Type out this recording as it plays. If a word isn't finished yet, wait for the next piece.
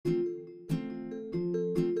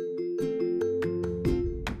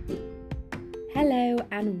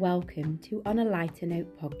and welcome to On a Lighter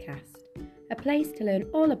Note podcast, a place to learn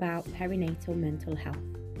all about perinatal mental health.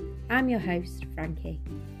 I'm your host, Frankie,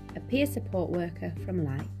 a peer support worker from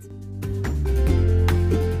Light.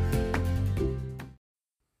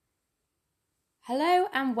 Hello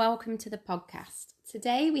and welcome to the podcast.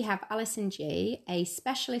 Today we have Alison Jee, a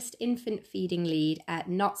specialist infant feeding lead at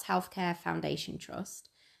Notts Healthcare Foundation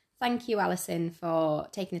Trust. Thank you, Alison, for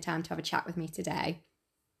taking the time to have a chat with me today.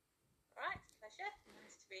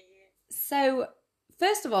 So,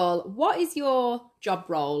 first of all, what is your job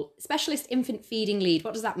role? Specialist infant feeding lead,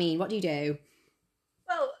 what does that mean? What do you do?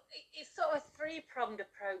 Well, it's sort of a three-pronged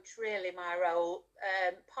approach, really, my role.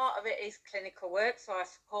 Part of it is clinical work, so I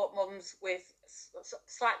support mums with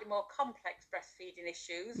slightly more complex breastfeeding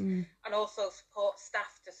issues and also support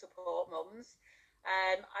staff to support mums.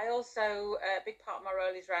 I also, a big part of my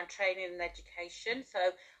role is around training and education. So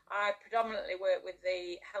I predominantly work with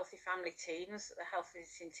the healthy family teams, the health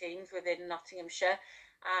visiting teams within Nottinghamshire.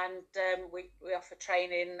 And we offer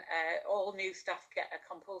training. All new staff get a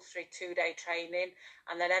compulsory 2-day training.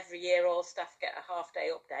 And then every year all staff get a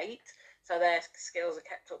half-day update. So their skills are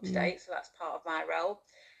kept up to date. So that's part of my role.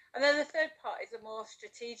 And then the third part is a more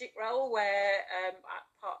strategic role where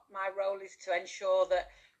my role is to ensure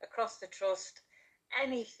that across the trust,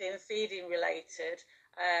 anything feeding related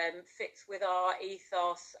fits with our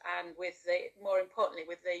ethos and with more importantly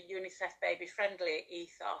with the UNICEF baby friendly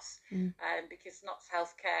ethos, because Notts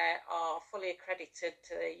Healthcare are fully accredited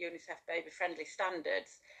to the UNICEF baby friendly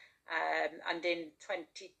standards, and in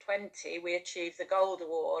 2020 we achieved the Gold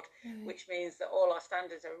Award, which means that all our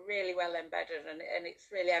standards are really well embedded and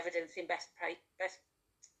it's really evidencing best practice.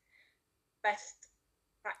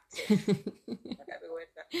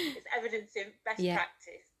 It's evidencing best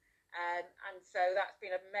practice, and so that's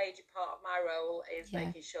been a major part of my role is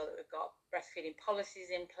making sure that we've got breastfeeding policies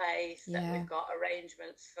in place, that we've got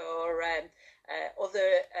arrangements for other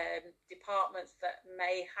departments that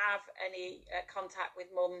may have any contact with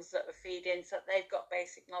mums that are feeding, so that they've got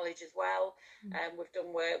basic knowledge as well. We've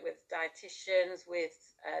done work with dietitians, with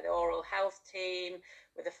the oral health team,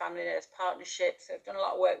 with the family nurse partnership, so we've done a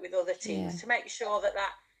lot of work with other teams to make sure that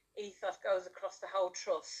ethos goes across the whole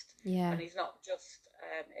trust, and he's not just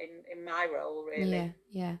in my role, really.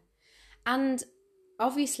 And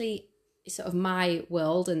obviously sort of my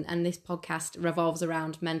world and this podcast revolves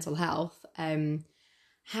around mental health.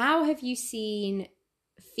 How have you seen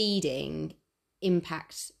feeding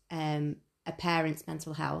impact a parent's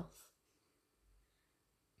mental health?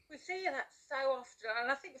 We see that so often,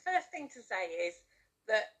 and I think the first thing to say is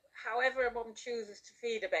that however a mum chooses to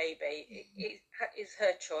feed a baby, it is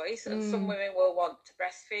her choice, and some women will want to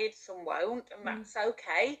breastfeed, some won't, and that's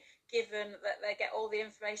okay, given that they get all the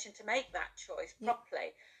information to make that choice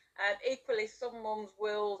properly. Equally, some mums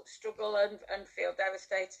will struggle and feel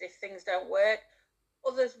devastated if things don't work,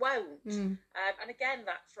 others won't. And again,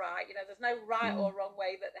 that's right, there's no right or wrong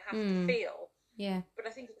way that they have to feel. But I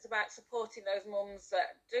think it's about supporting those mums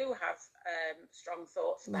that do have strong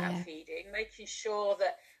thoughts about feeding, making sure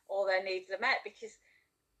that all their needs are met, because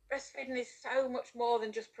breastfeeding is so much more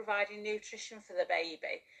than just providing nutrition for the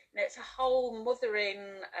baby. It's a whole mothering,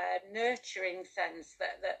 nurturing sense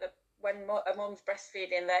that when a mum's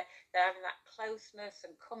breastfeeding, they're having that closeness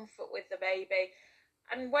and comfort with the baby.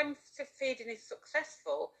 And when feeding is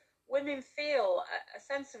successful, women feel a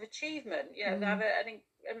sense of achievement. They have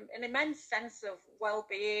an immense sense of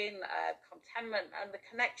well-being, contentment, and the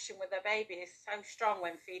connection with their baby is so strong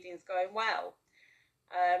when feeding's going well.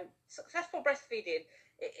 Successful breastfeeding,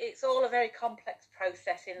 it's all a very complex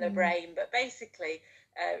process in the brain, but basically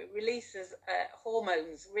releases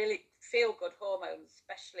hormones, really feel-good hormones,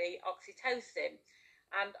 especially oxytocin.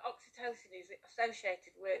 And oxytocin is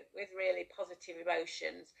associated with really positive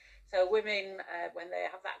emotions. So women, when they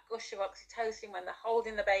have that gush of oxytocin, when they're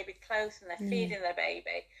holding the baby close and they're feeding their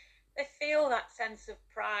baby, they feel that sense of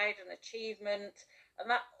pride and achievement, and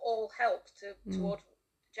that all helps toward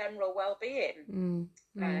general well-being.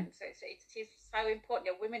 So it is so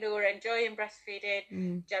important. Women who are enjoying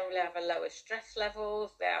breastfeeding generally have a lower stress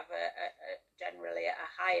levels, they have generally a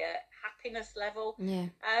higher happiness level.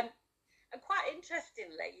 And quite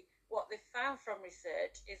interestingly, what they've found from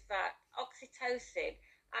research is that oxytocin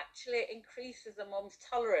actually increases a mum's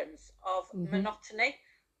tolerance of monotony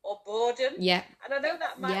or boredom. And I know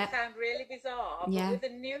that might sound really bizarre, but with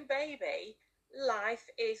a new baby, life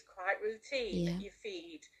is quite routine. You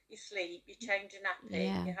feed, you sleep, you change your nappy,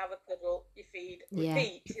 you have a cuddle, you feed,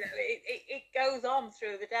 repeat. It goes on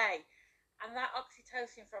through the day. And that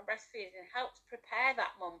oxytocin from breastfeeding helps prepare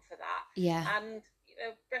that mum for that. And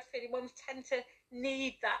breastfeeding mums tend to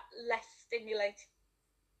need that less stimulated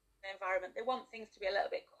environment, they want things to be a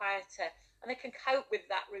little bit quieter, and they can cope with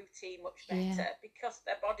that routine much better because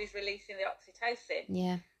their body's releasing the oxytocin.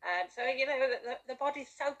 So the body's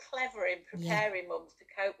so clever in preparing mums to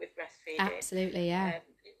cope with breastfeeding. Absolutely.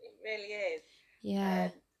 It really is.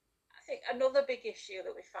 I think another big issue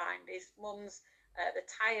that we find is mums, the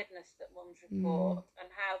tiredness that mums report, and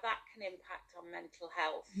how that can impact on mental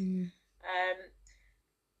health.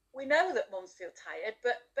 We know that mums feel tired,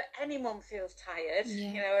 but any mum feels tired.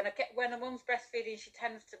 And when a mum's breastfeeding, she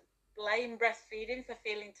tends to blame breastfeeding for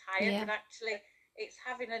feeling tired, but actually it's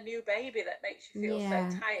having a new baby that makes you feel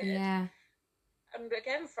so tired. And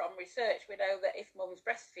again, from research, we know that if mum's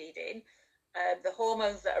breastfeeding, the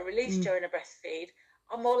hormones that are released during a breastfeed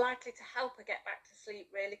are more likely to help her get back to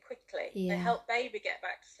sleep really quickly. They help baby get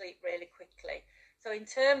back to sleep really quickly. So in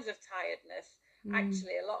terms of tiredness,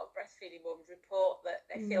 actually a lot of breastfeeding mums report that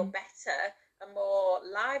they feel better and more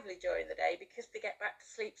lively during the day because they get back to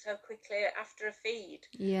sleep so quickly after a feed.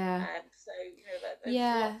 So there's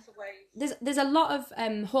lots of ways. There's a lot of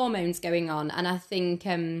hormones going on, and I think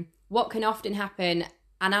what can often happen,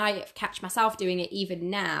 and I catch myself doing it even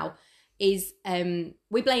now, is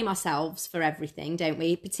we blame ourselves for everything, don't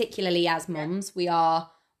we? Particularly as mums, we are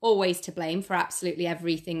always to blame for absolutely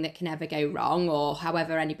everything that can ever go wrong, or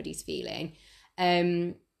however anybody's feeling.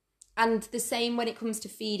 And the same when it comes to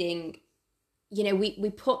feeding, we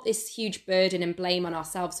put this huge burden and blame on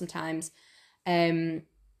ourselves sometimes. Maybe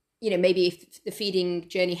if the feeding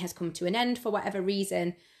journey has come to an end for whatever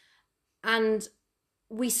reason, and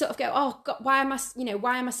we sort of go, oh God, why am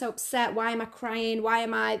I so upset? Why am I crying? Why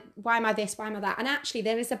am I this? Why am I that? And actually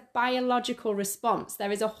there is a biological response.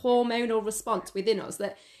 There is a hormonal response within us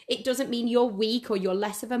that it doesn't mean you're weak or you're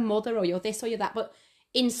less of a mother or you're this or you're that. But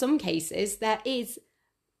in some cases, there is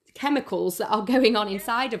chemicals that are going on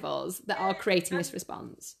inside of us that are creating this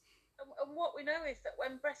response. And what we know is that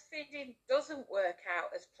when breastfeeding doesn't work out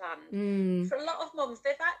as planned, for a lot of mums,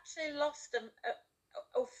 they've actually lost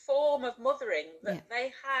a form of mothering that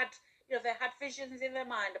they had. They had visions in their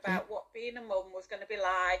mind about what being a mum was going to be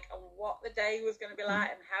like and what the day was going to be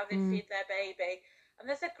like and how they'd feed their baby. And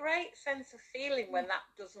there's a great sense of feeling when that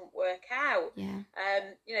doesn't work out.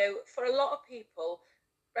 For a lot of people,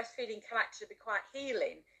 breastfeeding can actually be quite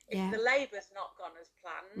healing. If the labour's not gone as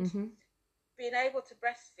planned, being able to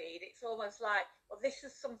breastfeed, it's almost like, well, this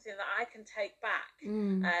is something that I can take back.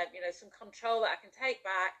 Some control that I can take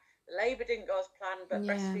back. The labour didn't go as planned, but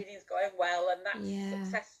breastfeeding's going well, and that's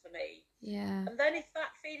success for me. And then if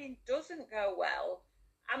that feeding doesn't go well,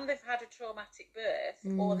 and they've had a traumatic birth,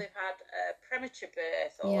 or they've had a premature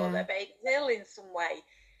birth, or their baby's ill in some way,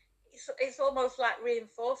 it's almost like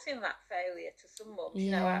reinforcing that failure to some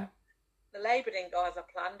mums. The labour didn't go as I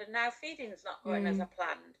planned, and now feeding's not going as I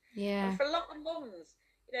planned. And for a lot of mums,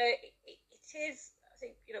 it is. I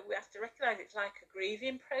think we have to recognise it's like a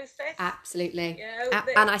grieving process. Absolutely.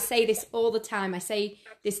 And I say this all the time. I say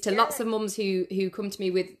this to lots of mums who come to me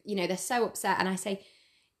with, they're so upset, and I say,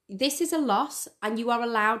 this is a loss, and you are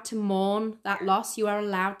allowed to mourn that loss. You are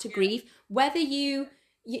allowed to grieve, whether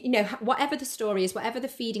whatever the story is, whatever the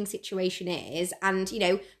feeding situation is. And,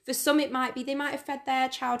 for some it might be, they might have fed their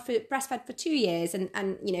child breastfed for 2 years and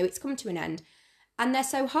it's come to an end. And they're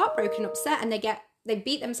so heartbroken, upset, and they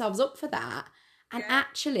beat themselves up for that. And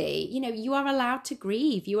actually, you are allowed to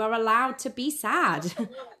grieve. You are allowed to be sad.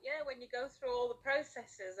 When you go through all the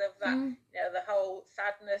processes of that, the whole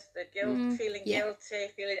sadness, the guilt, feeling guilty,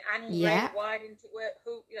 feeling angry, why didn't it work?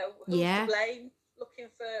 Who's to blame? Looking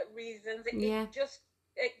for reasons.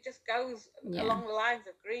 It just goes along the lines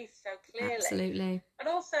of grief so clearly. Absolutely. And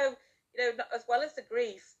also, as well as the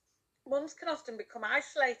grief, mums can often become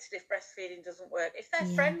isolated if breastfeeding doesn't work. If their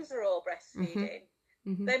friends are all breastfeeding,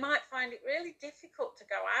 they might find it really difficult to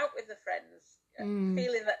go out with the friends,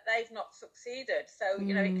 feeling that they've not succeeded. So,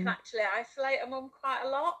 it can actually isolate a mum quite a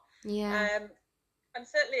lot. And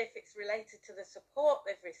certainly if it's related to the support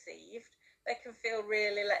they've received, they can feel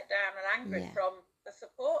really let down and angry from the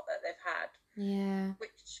support that they've had.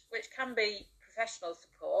 Which can be professional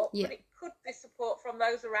support, but it could be support from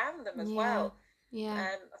those around them as well.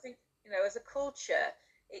 I think, as a culture,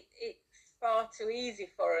 it's far too easy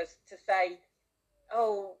for us to say,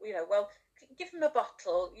 oh, well, give them a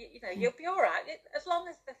bottle, you'll be all right, as long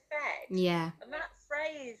as they're fed. And that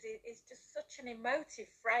phrase is just such an emotive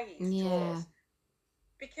phrase to us,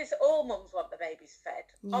 because all mums want the babies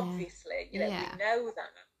fed, obviously, we know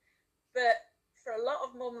that. But for a lot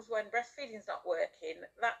of mums, when breastfeeding's not working,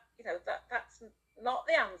 that's not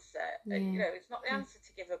the answer. It's not the answer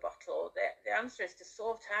to give a bottle. The answer is to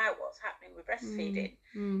sort out what's happening with breastfeeding,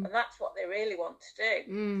 and that's what they really want to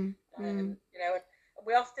do. And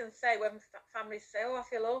we often say when families say, "Oh, I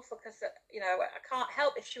feel awful because I can't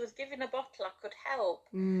help. If she was given a bottle, I could help."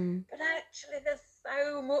 But actually, there's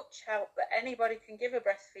so much help that anybody can give a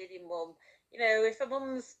breastfeeding mum. If a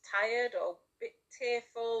mum's tired or a bit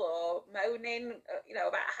tearful or moaning,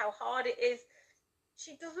 about how hard it is,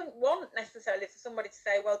 she doesn't want necessarily for somebody to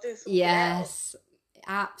say, "Well, do something else." Yes,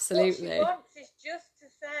 absolutely. What she wants is just to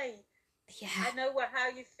say, Yeah. "I know how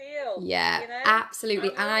you feel." Yeah,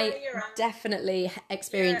 absolutely. I definitely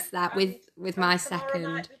experienced that with my second.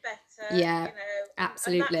 Might be better, Yeah, and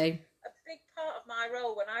absolutely. that's a big part of my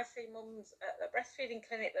role when I see mums at the breastfeeding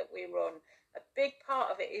clinic that we run. A big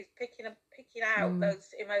part of it is picking out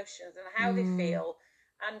those emotions and how they feel,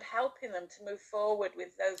 and helping them to move forward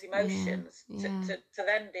with those emotions to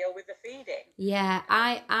then deal with the feeding. Yeah,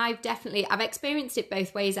 I've experienced it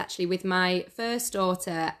both ways actually. With my first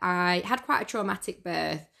daughter, I had quite a traumatic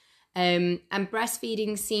birth, and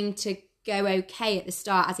breastfeeding seemed to go okay at the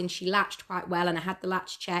start, as in she latched quite well and I had the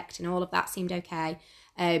latch checked and all of that seemed okay.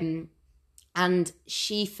 And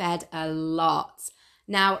she fed a lot.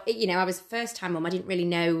 Now, I was first time mum. I didn't really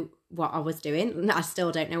know what I was doing. I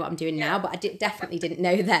still don't know what I'm doing now, but I definitely didn't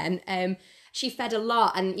know then. She fed a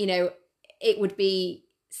lot, and, it would be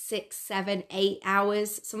 6, 7, 8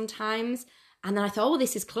 hours sometimes. And then I thought,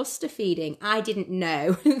 this is cluster feeding. I didn't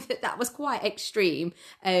know that was quite extreme.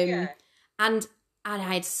 And I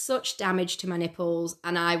had such damage to my nipples,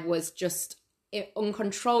 and I was just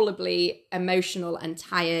uncontrollably emotional and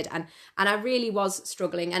tired, and I really was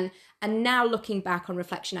struggling. And now looking back on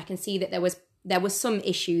reflection, I can see that there was some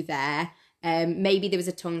issue there. Maybe there was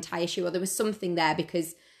a tongue tie issue, or there was something there,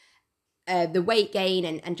 because the weight gain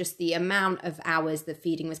and just the amount of hours the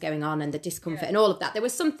feeding was going on and the discomfort and all of that, there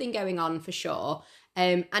was something going on for sure.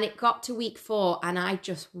 And it got to week 4, and I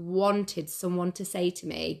just wanted someone to say to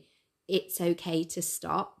me, it's okay to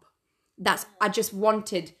stop.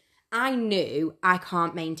 I knew I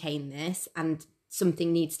can't maintain this and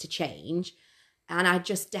something needs to change. And I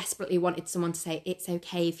just desperately wanted someone to say, it's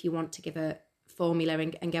okay if you want to give a formula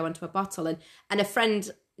and go onto a bottle. And a friend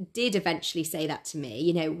did eventually say that to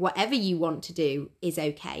me, whatever you want to do is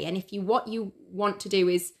okay. And if what you want to do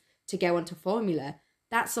is to go onto formula,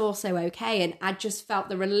 that's also okay. And I just felt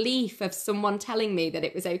the relief of someone telling me that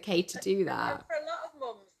it was okay to do that. And for a lot of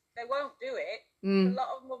mums, they won't do it. For a lot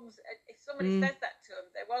of mums, if somebody says that to them,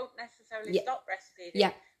 they won't necessarily stop breastfeeding.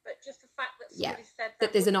 Yeah. But just the fact that somebody said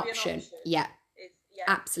that there's an option. Yeah.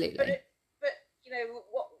 Absolutely. But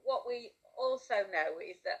what we also know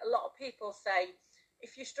is that a lot of people say,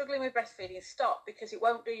 if you're struggling with breastfeeding, stop, because it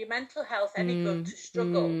won't do your mental health any good to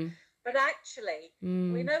struggle. But actually,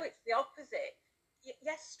 we know it's the opposite.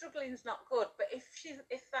 Yes, struggling's not good, but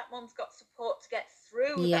if that mum's got support to get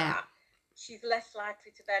through that, she's less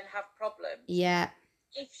likely to then have problems. Yeah.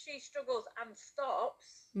 If she struggles and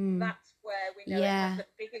stops, that's where we know it has the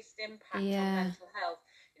biggest impact on mental health.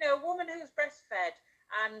 A woman who's breastfed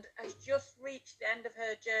and has just reached the end of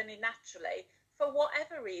her journey naturally, for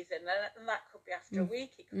whatever reason, and that could be after a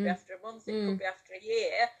week, it could be after a month, it could be after a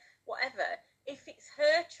year, whatever. If it's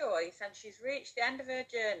her choice and she's reached the end of her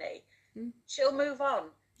journey, she'll move on.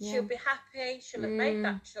 She'll be happy. She'll have made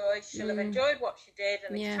that choice. She'll have enjoyed what she did,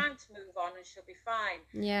 and it's time to move on, and she'll be fine.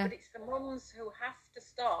 Yeah. But it's the mums who have to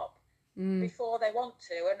stop before they want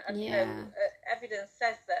to, and evidence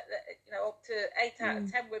says that up to 8 out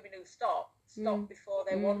of 10 women who stop before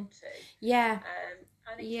they want to. Yeah.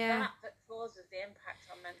 And it's that causes the impact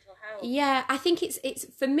on mental health. Yeah, I think it's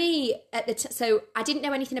for me at the so I didn't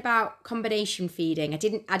know anything about combination feeding. I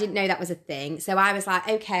didn't know that was a thing. So I was like,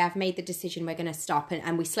 okay, I've made the decision, we're going to stop,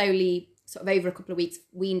 and we slowly, sort of over a couple of weeks,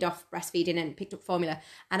 weaned off breastfeeding and picked up formula.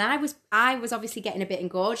 And I was obviously getting a bit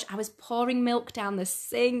engorged. I was pouring milk down the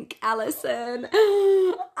sink, Alison.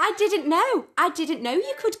 I didn't know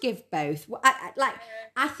you could give both.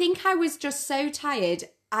 I think I was just so tired.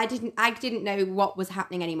 I didn't know what was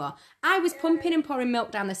happening anymore. I was pumping and pouring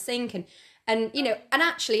milk down the sink, and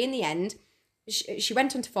actually in the end, she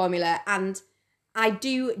went onto formula, and I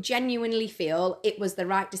do genuinely feel it was the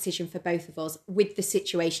right decision for both of us with the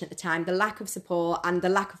situation at the time, the lack of support and the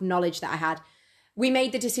lack of knowledge that I had. We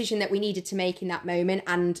made the decision that we needed to make in that moment,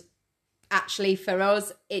 and actually for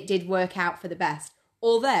us, it did work out for the best.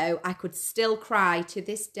 Although I could still cry to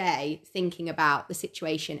this day thinking about the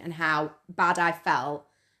situation and how bad I felt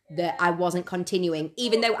that I wasn't continuing.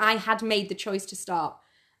 Even though I had made the choice to stop,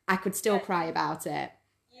 I could still cry about it.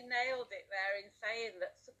 You nailed it there in saying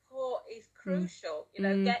that support is crucial.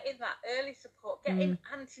 Getting that early support, getting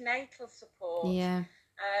antenatal support. Yeah.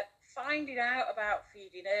 Finding out about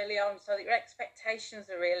feeding early on so that your expectations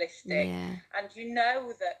are realistic. Yeah. And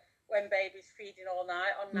that when baby's feeding all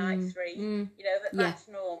night on night 3, you know, that's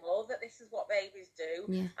normal, that this is what babies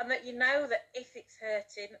do, and that you know that if it's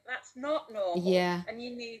hurting, that's not normal, and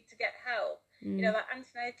you need to get help. You know, that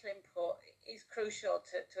antenatal input is crucial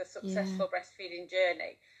to a successful breastfeeding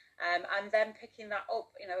journey. And then picking that up,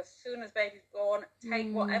 you know, as soon as baby's born,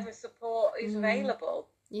 take whatever support is available.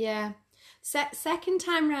 Yeah. Second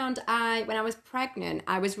time round, when I was pregnant,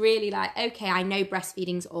 I was really like, okay, I know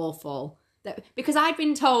breastfeeding's awful. Because I'd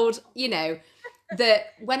been told, you know,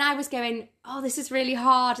 that when I was going, oh, this is really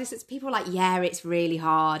hard. People were like, yeah, it's really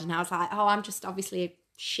hard. And I was like, oh, I'm just obviously a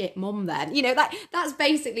shit mum then. You know, that's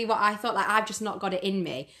basically what I thought. Like, I've just not got it in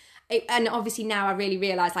me. And obviously now I really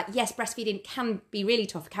realise, like, yes, breastfeeding can be really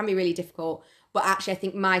tough, can be really difficult. But actually, I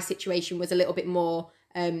think my situation was a little bit more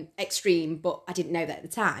extreme, but I didn't know that at the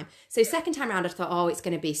time. So second time around, I thought, oh, it's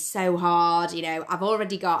going to be so hard. You know,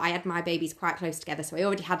 I had my babies quite close together. So I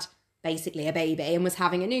already had basically a baby and was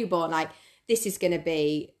having a newborn. Like, this is going to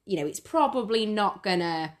be, you know, it's probably not going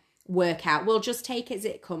to work out. We'll just take it as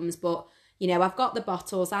it comes. But, you know, I've got the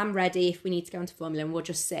bottles. I'm ready if we need to go into formula, and we'll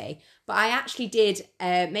just see. But I actually did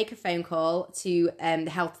make a phone call to the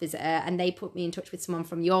health visitor, and they put me in touch with someone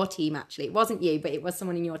from your team, actually. It wasn't you, but it was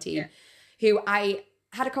someone in your team who I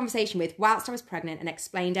had a conversation with whilst I was pregnant and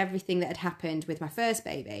explained everything that had happened with my first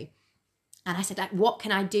baby. And I said, like, what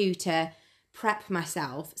can I do to prep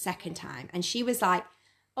myself second time? And she was like,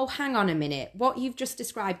 oh, hang on a minute. What you've just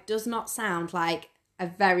described does not sound like a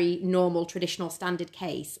very normal, traditional, standard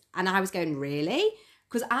case. And I was going, really?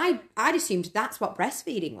 Because I'd assumed that's what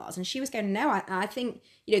breastfeeding was. And she was going, no, I think,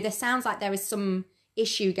 you know, there sounds like there is some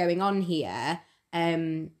issue going on here.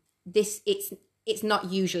 It's not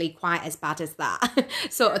usually quite as bad as that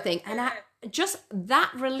sort of thing. And just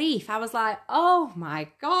that relief, I was like, oh my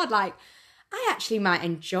God, like, I actually might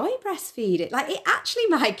enjoy breastfeeding. Like, it actually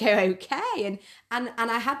might go okay. And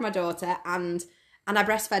I had my daughter, and I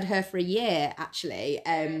breastfed her for a year, actually.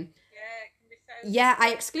 I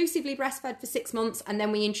exclusively breastfed for 6 months, and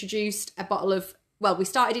then we introduced we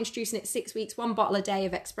started introducing it 6 weeks, 1 bottle a day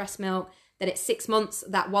of express milk. Then at 6 months,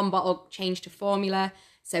 that 1 bottle changed to formula.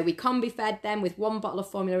 So we combi fed them with 1 bottle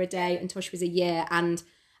of formula a day until she was a year. And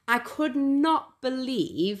I could not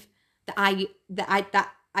believe that I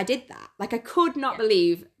did that. Like, I could not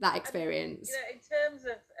believe that experience. And, you know, in terms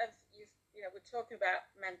of you know, we're talking about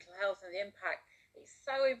mental health and the impact. It's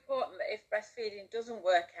so important that if breastfeeding doesn't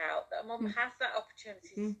work out, that a mum has that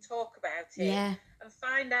opportunity to talk about it and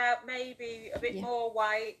find out maybe a bit more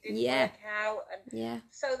why it didn't work out, and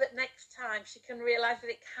so that next time she can realise that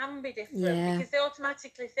it can be different, because they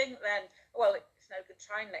automatically think then, well, it's no good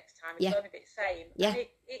trying next time, it's going to be the same. And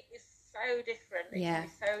it is so different. It can be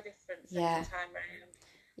so different second time round.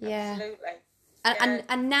 Absolutely.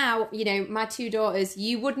 And now, you know, my 2 daughters,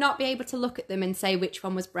 you would not be able to look at them and say which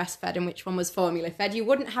one was breastfed and which one was formula fed. You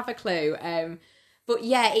wouldn't have a clue. But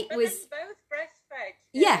yeah, it was both breastfed.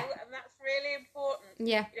 You know, and that's really important.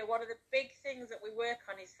 Yeah. You know, one of the big things that we work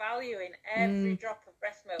on is valuing every drop of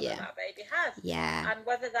breast milk that baby has. Yeah. And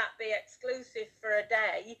whether that be exclusive for a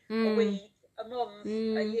day, a week, a month,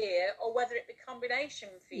 a year, or whether it be combination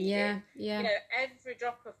feeding. You know, every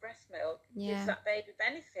drop of breast milk gives that baby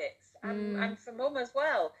benefits, and for mum as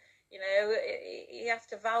well. You know, you have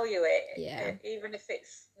to value it, even if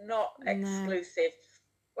it's not exclusive.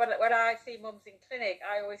 When I see mums in clinic,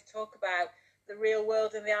 I always talk about the real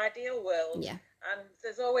world and the ideal world. And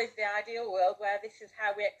there's always the ideal world where this is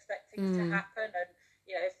how we expect things to happen, and,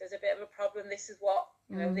 you know, if there's a bit of a problem, this is what,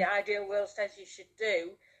 you know, the ideal world says you should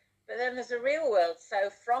do. But then there's a real world. So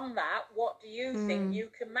from that, what do you think you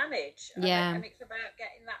can manage? And it's about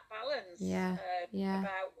getting that balance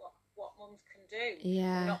about what mums can do.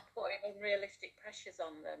 And not putting unrealistic pressures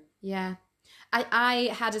on them. Yeah.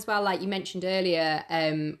 I had as well, like you mentioned earlier,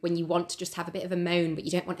 when you want to just have a bit of a moan, but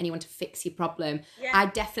you don't want anyone to fix your problem. I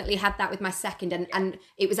definitely had that with my second. And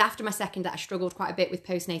it was after my second that I struggled quite a bit with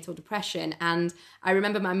postnatal depression. And I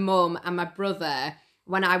remember my mum and my brother,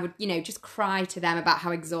 when I would, you know, just cry to them about how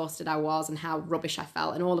exhausted I was and how rubbish I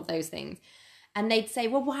felt and all of those things. And they'd say,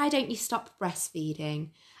 well, why don't you stop breastfeeding?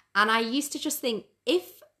 And I used to just think,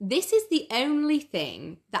 if this is the only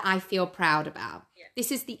thing that I feel proud about,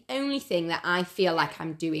 this is the only thing that I feel like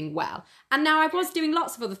I'm doing well. And now I was doing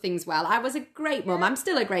lots of other things well. I was a great mum. I'm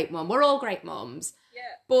still a great mum. We're all great mums.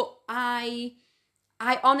 But I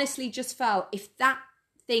honestly just felt, if that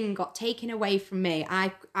thing got taken away from me,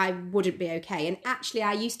 I wouldn't be okay. And actually,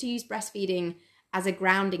 I used to use breastfeeding as a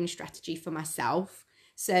grounding strategy for myself.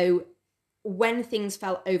 So when things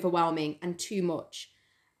felt overwhelming and too much,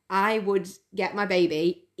 I would get my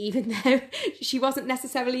baby, even though she wasn't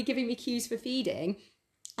necessarily giving me cues for feeding,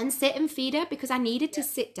 and sit and feed her because I needed to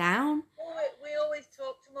sit down. Well, we always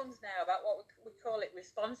talk to mums now about what we call it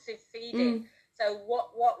responsive feeding. So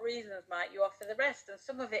what reasons might you offer the rest? And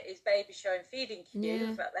some of it is baby showing feeding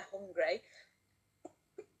cues that they're hungry.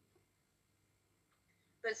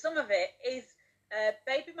 But some of it is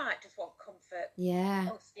baby might just want comfort. Yeah.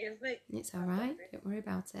 Oh, excuse me. It's all right. Don't worry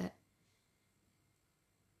about it.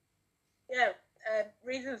 Yeah.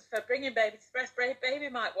 Reasons for bringing baby to breast. Baby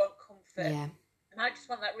might want comfort. Yeah. And I just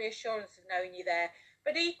want that reassurance of knowing you're there.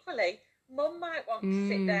 But equally, mum might want to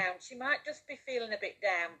sit down. She might just be feeling a bit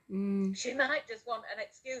down. She might just want an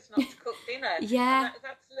excuse not to cook dinner. Yeah. And that's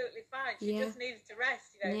absolutely fine. She just needs to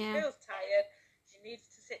rest. You know, she feels tired. She needs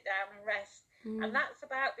to sit down and rest. And that's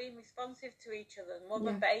about being responsive to each other, mum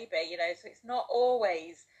and baby, you know. So it's not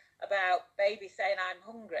always about baby saying, I'm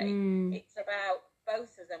hungry. It's about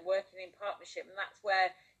both of them working in partnership. And that's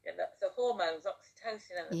where the hormones,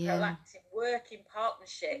 oxytocin and the prolactin, work in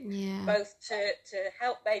partnership, both to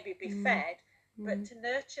help baby be fed, but to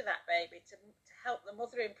nurture that baby, to help the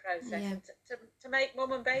mothering process, and to make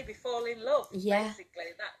mum and baby fall in love.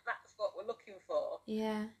 Basically, that's what we're looking for.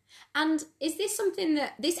 Yeah. And is this something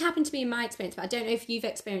this happened to me in my experience, but I don't know if you've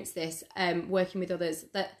experienced this working with others,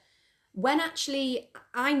 that when actually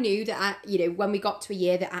I knew that when we got to a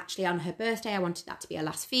year, that actually on her birthday I wanted that to be her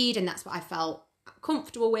last feed, and that's what I felt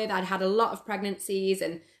comfortable with. I'd had a lot of pregnancies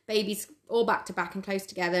and babies all back to back and close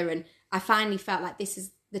together, and I finally felt like this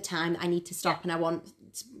is the time that I need to stop and I want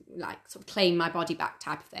to sort of claim my body back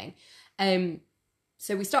type of thing.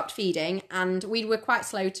 So we stopped feeding and we were quite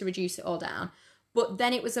slow to reduce it all down. But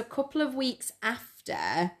then it was a couple of weeks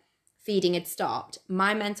after feeding had stopped,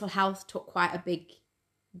 my mental health took quite a big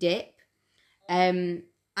dip. And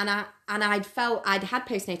I'd had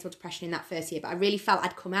postnatal depression in that first year, but I really felt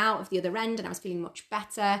I'd come out of the other end and I was feeling much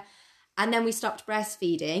better. And then we stopped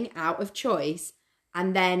breastfeeding out of choice.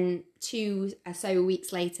 And then 2 or so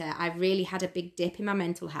weeks later, I really had a big dip in my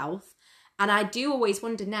mental health. And I do always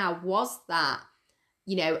wonder now, was that,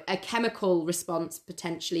 a chemical response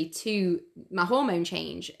potentially to my hormone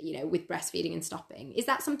change, with breastfeeding and stopping? Is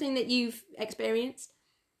that something that you've experienced?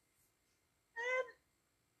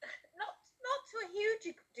 Not to a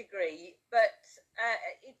huge degree, but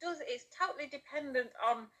it's totally dependent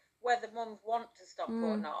on whether mums want to stop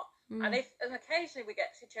or not. And occasionally we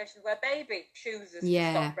get situations where baby chooses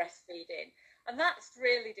to stop breastfeeding, and that's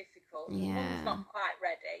really difficult. Mum's not quite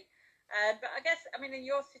ready. But I guess, in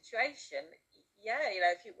your situation,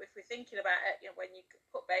 if we're thinking about it, when you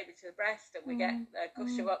put baby to the breast and we get a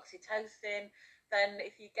gush of oxytocin, then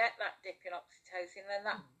if you get that dip in oxytocin, then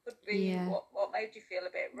that could be what made you feel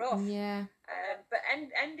a bit rough. But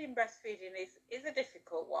ending breastfeeding is a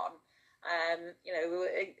difficult one.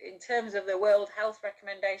 In terms of the World Health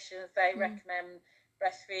recommendations, they recommend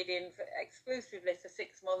breastfeeding exclusively for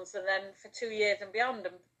 6 months and then for 2 years and beyond.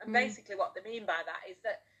 And basically what they mean by that is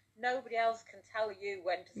that nobody else can tell you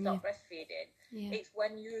when to stop breastfeeding. It's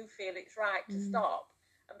when you feel it's right to stop.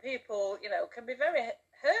 And people, can be very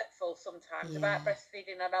hurtful sometimes about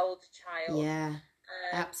breastfeeding an older child.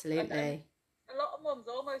 Absolutely. A lot of mums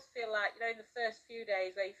almost feel like, in the first few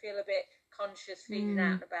days where you feel a bit conscious feeding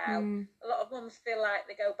out and about, a lot of mums feel like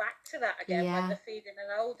they go back to that again when they're feeding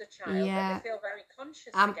an older child, but they feel very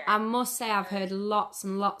conscious again. I must say I've heard lots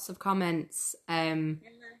and lots of comments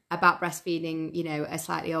about breastfeeding, a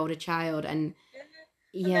slightly older child, and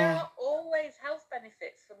there are always health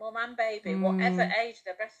benefits for mum and baby, whatever age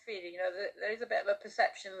they're breastfeeding. There is a bit of a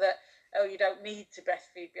perception that, you don't need to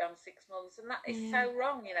breastfeed beyond 6 months, and that is so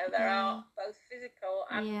wrong. There are both physical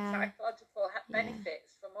and psychological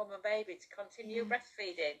benefits for mum and baby to continue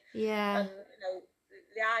breastfeeding. And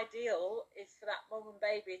the ideal is for that mum and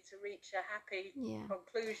baby to reach a happy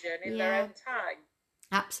conclusion in their own time.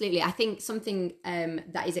 Absolutely. I think something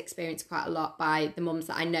that is experienced quite a lot by the mums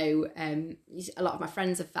that I know, a lot of my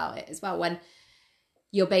friends have felt it as well, when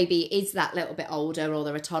your baby is that little bit older or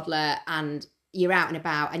they're a toddler and you're out and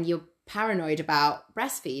about and you're paranoid about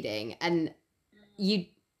breastfeeding, and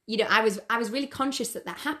I was really conscious that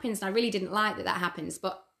happens, and I really didn't like that happens,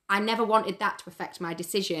 but I never wanted that to affect my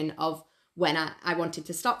decision of when I wanted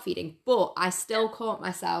to stop feeding. But I still caught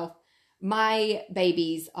myself. My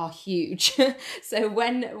babies are huge. So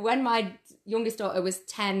when my youngest daughter was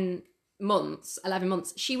 11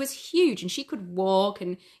 months, she was huge and she could walk,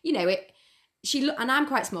 and and I'm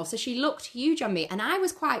quite small, so she looked huge on me, and I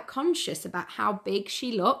was quite conscious about how big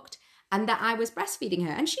she looked and that I was breastfeeding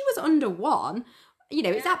her, and she was under 1.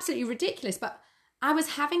 It's absolutely ridiculous, but I was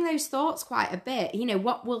having those thoughts quite a bit.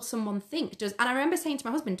 What will someone think? And I remember saying to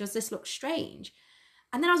my husband, does this look strange?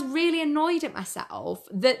 And then I was really annoyed at myself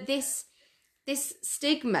that this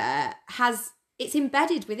stigma it's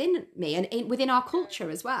embedded within me and within our culture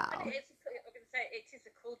as well. I'm going to say it is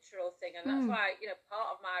a cultural thing, and that's why part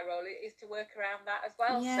of my role is to work around that as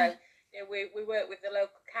well. So we work with the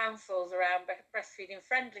local councils around breastfeeding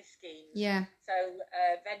friendly schemes. So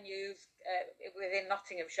venues within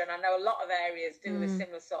Nottinghamshire, and I know a lot of areas do a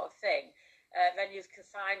similar sort of thing. Venues can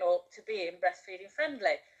sign up to being breastfeeding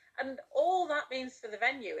friendly, and all that means for the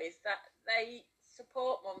venue is that they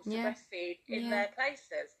support mums to breastfeed in their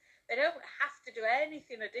places. They don't have to do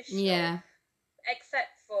anything additional,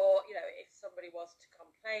 except for, if somebody was to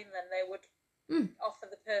complain, then they would offer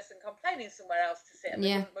the person complaining somewhere else to sit, and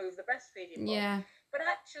they wouldn't move the breastfeeding mum. But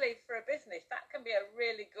actually, for a business, that can be a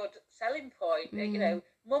really good selling point.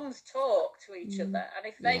 Mums talk to each other, and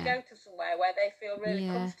if they go to somewhere where they feel really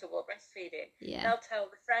comfortable breastfeeding, they'll tell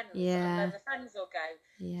the friends, and then the friends will go.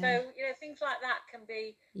 So, things like that can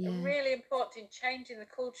be really important in changing the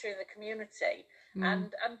culture in the community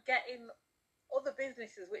and getting other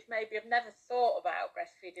businesses which maybe have never thought about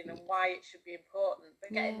breastfeeding and why it should be important, but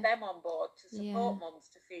getting them on board to support mums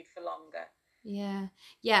to feed for longer.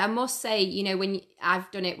 I must say, when I've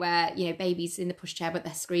done it where baby's in the pushchair but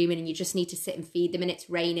they're screaming and you just need to sit and feed them and it's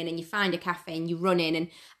raining and you find a cafe and you run in,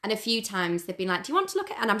 and a few times they've been like, do you want to look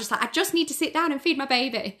at, and I'm just like, I just need to sit down and feed my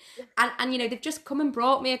baby, and they've just come and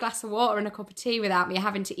brought me a glass of water and a cup of tea without me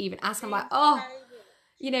having to even ask. I'm like, oh,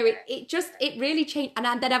 it really changed.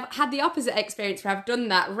 And then I've had the opposite experience where I've done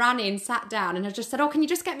that, ran in, sat down, and I just said, oh, can you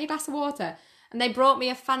just get me a glass of water? And they brought me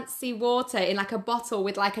a fancy water in like a bottle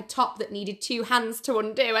with like a top that needed 2 hands to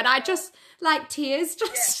undo. And I just, like, tears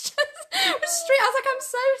just straight. I was like, I'm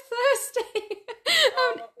so thirsty.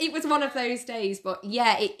 It was one of those days. But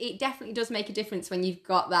it definitely does make a difference when you've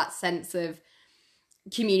got that sense of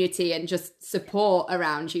community and just support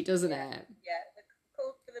around you, doesn't it?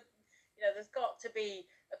 There's got to be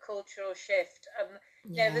a cultural shift.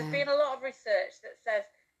 There's been a lot of research that says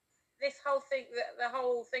this whole thing, the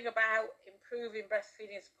whole thing about improving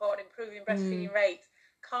breastfeeding support, improving breastfeeding rates,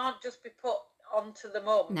 can't just be put onto the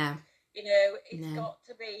mum. No. It's got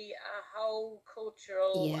to be a whole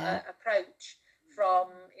cultural approach from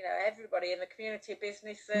everybody in the community,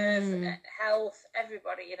 businesses, health,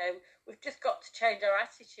 everybody. We've just got to change our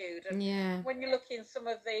attitude. And when you look in some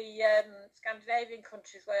of the Scandinavian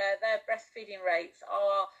countries where their breastfeeding rates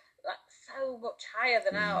are like so much higher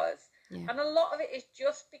than ours, and a lot of it is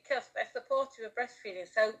just because they're supportive of breastfeeding.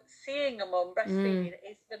 So seeing a mum breastfeeding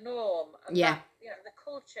is the norm, and that, the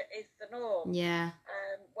culture is the norm.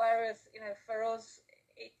 Whereas for us,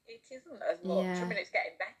 it isn't as much. I mean, it's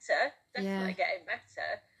getting better, definitely getting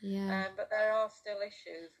better. But there are still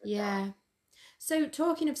issues with that. So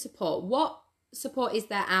talking of support, what support is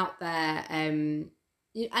there out there? And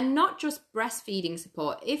not just breastfeeding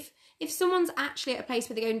support. If someone's actually at a place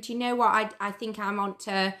where they're going, do you know what, I think I want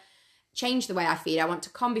to change the way I feed, I want to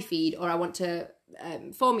combi feed, or I want to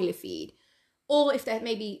formula feed, or if they're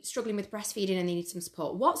maybe struggling with breastfeeding and they need some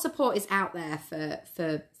support, what support is out there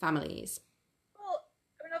for families? Well,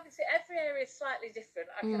 I mean, obviously every area is slightly different.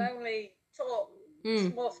 I can only talk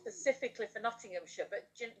more specifically for Nottinghamshire, but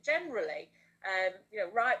generally,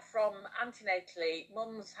 right from antenatally,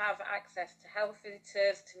 mums have access to health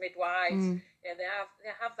visitors, to midwives. They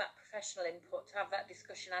have that professional input to have that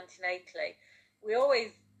discussion antenatally. We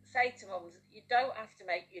always say to mums, you don't have to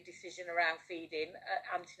make your decision around feeding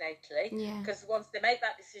antenatally, because once they make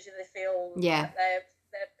that decision, they feel that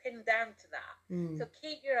they're pinned down to that. So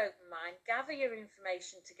keep your open mind, gather your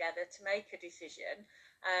information together to make a decision.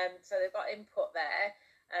 So they've got input there.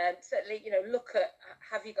 Certainly, look at,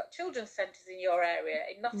 have you got children's centres in your area?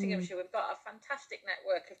 In Nottinghamshire, we've got a fantastic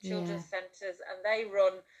network of children's centres, and they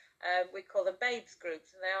run, we call them babes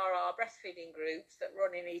groups, and they are our breastfeeding groups that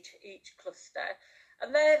run in each cluster.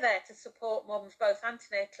 And they're there to support mums both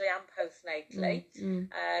antenatally and postnatally.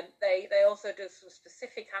 They also do some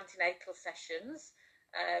specific antenatal sessions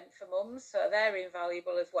for mums, so they're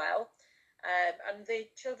invaluable as well. And the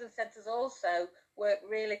children's centres also work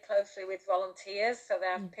really closely with volunteers, so they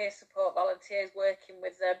have peer support volunteers working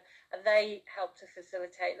with them, and they help to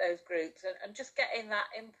facilitate those groups. And just getting that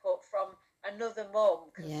input from another mum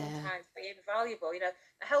can sometimes be invaluable.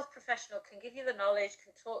 A health professional can give you the knowledge,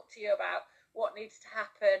 can talk to you about what needs to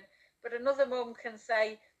happen, but another mum can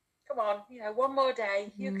say, come on, one more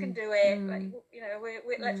day, you can do it.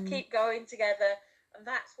 Let's keep going together. And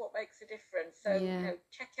that's what makes a difference. So,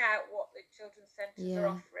 check out what the children's centres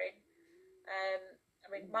are offering.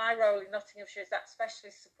 I mean, my role in Nottinghamshire is that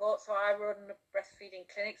specialist support. So I run breastfeeding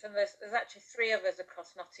clinics, and there's actually 3 of us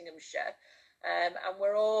across Nottinghamshire. And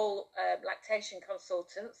we're all lactation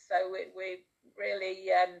consultants. So we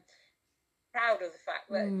really proud of the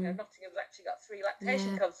fact that Nottingham's actually got 3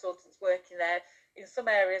 lactation consultants working there. In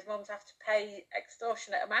some areas, mums have to pay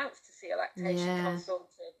extortionate amounts to see a lactation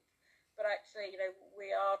consultant. But actually,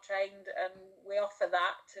 we are trained and we offer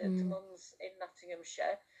that to mums in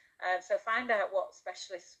Nottinghamshire. So find out what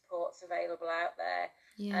specialist support's available out there.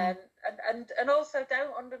 Yeah. And also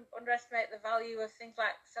don't underestimate the value of things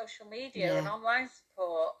like social media and online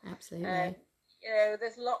support. Absolutely.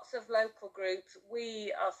 There's lots of local groups.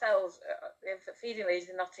 We ourselves, for Feeding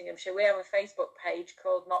Leaders in Nottinghamshire, we have a Facebook page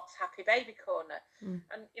called Not's Happy Baby Corner.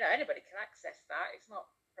 And, anybody can access that. It's not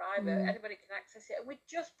private. Anybody can access it. And we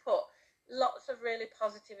just put lots of really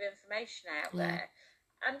positive information out there.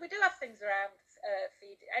 And we do have things around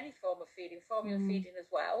any form of feeding, formula feeding as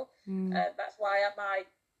well. That's why my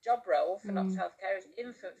job role for Notts Healthcare is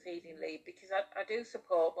infant feeding lead, because I do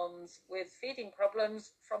support mums with feeding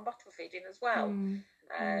problems from bottle feeding as well.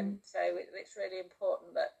 So it's really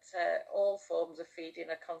important that all forms of feeding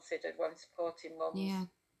are considered when supporting mums.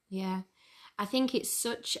 Yeah. I think it's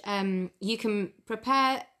such, you can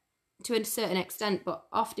prepare to a certain extent, but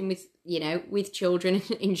often with children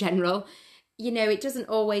in general, it doesn't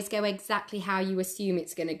always go exactly how you assume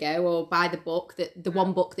it's going to go, or by the book, the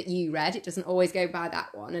one book that you read, it doesn't always go by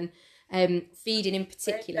that one. And feeding in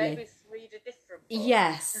particular. Babies read a different book.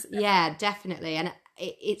 Yes, yeah, definitely. And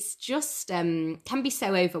it's just, can be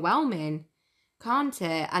so overwhelming, can't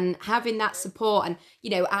it? And having that support, and,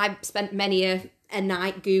 I've spent many a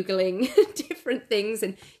night Googling different things,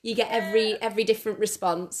 and you get every different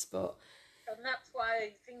response, but... And that's why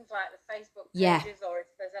things like the Facebook pages, or if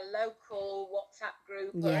there's a local WhatsApp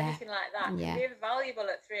group or anything like that, can be invaluable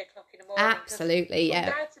at 3 o'clock in the morning. Absolutely,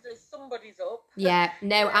 undoubtedly somebody's up.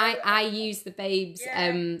 I use the Babes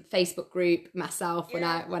Facebook group myself when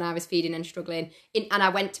I was feeding and struggling. And I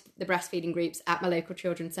went to the breastfeeding groups at my local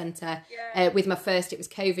children's centre. With my first, it was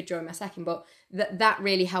COVID during my second, but that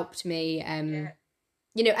really helped me. And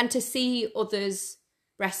to see others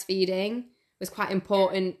breastfeeding was quite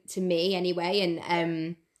important to me anyway,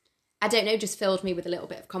 and I don't know, just filled me with a little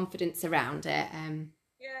bit of confidence around it. And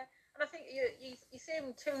I think you're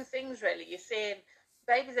seeing 2 things really. You're seeing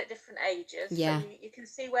babies at different ages, so you can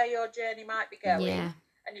see where your journey might be going,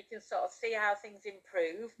 and you can sort of see how things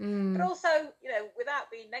improve. But also,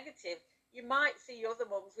 without being negative, you might see other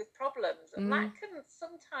mums with problems, and that can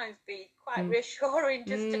sometimes be quite reassuring,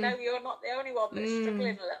 just to know you're not the only one that's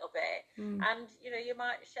struggling a little bit. And you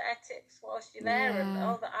might share tips whilst you're there, and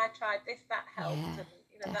that I tried this, that helped,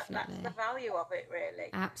 and that's the value of it, really.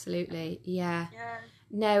 Absolutely.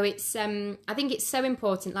 No, it's I think it's so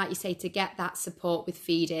important, like you say, to get that support with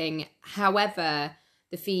feeding. However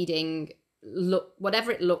the feeding whatever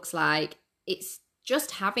it looks like, it's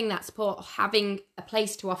just having that support, having a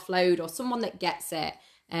place to offload, or someone that gets it.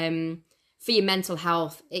 For your mental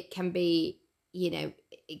health, it can be,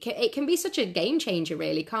 it can be such a game changer,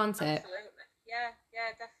 really, can't it? Absolutely. Yeah,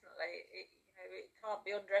 definitely. It can't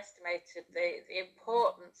be underestimated, the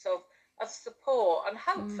importance of support and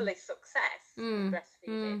hopefully success in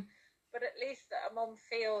breastfeeding. But at least that a mum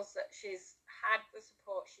feels that she's had the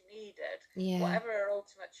support she needed, whatever her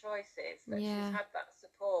ultimate choice is, that she's had that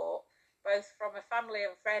support, both from her family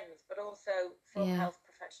and friends, but also from health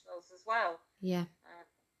professionals as well.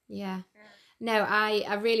 No,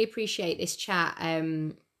 I really appreciate this chat.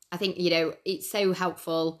 I think, it's so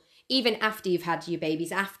helpful, even after you've had your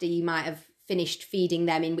babies, after you might have finished feeding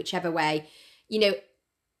them in whichever way,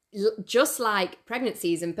 just like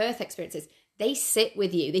pregnancies and birth experiences, they sit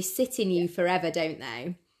with you, they sit in you forever, don't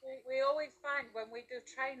they? We always find when we do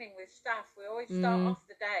training with staff, we always start off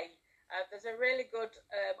the day. There's a really good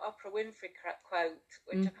Oprah Winfrey quote,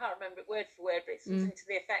 which I can't remember it word for word, but it's something to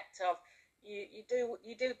the effect of, you did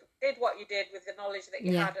what you did with the knowledge that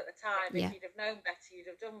you had at the time. If you'd have known better,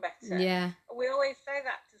 you'd have done better. And we always say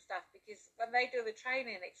that to staff, because when they do the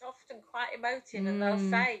training, it's often quite emotive, and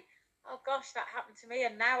they'll say, oh gosh, that happened to me,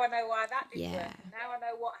 and now I know why that didn't work, and now I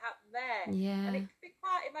know what happened there. And it can be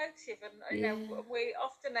quite emotive, and we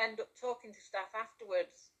often end up talking to staff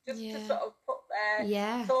afterwards just to sort of put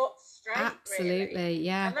their thoughts straight. Absolutely, really.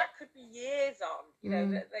 And that could be years on. We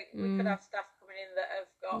could have staff coming in that have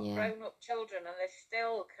got grown-up children, and they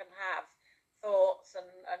still can have thoughts and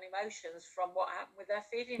emotions from what happened with their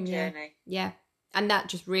feeding journey. And that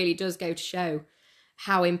just really does go to show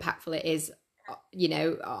how impactful it is,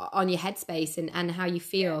 on your headspace and how you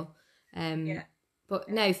feel. But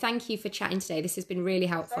no, thank you for chatting today. This has been really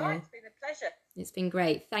helpful. It's been a pleasure. It's been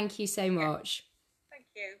great. Thank you so much. Thank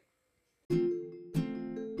you.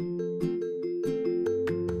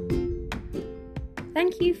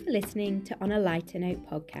 Thank you for listening to On a Lighter Note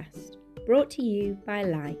podcast, brought to you by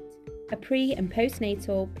Light. a pre- and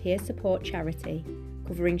postnatal peer support charity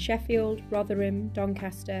covering Sheffield, Rotherham,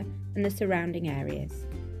 Doncaster and the surrounding areas.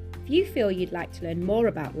 If you feel you'd like to learn more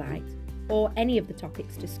about Light or any of the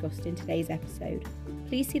topics discussed in today's episode,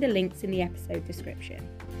 please see the links in the episode description.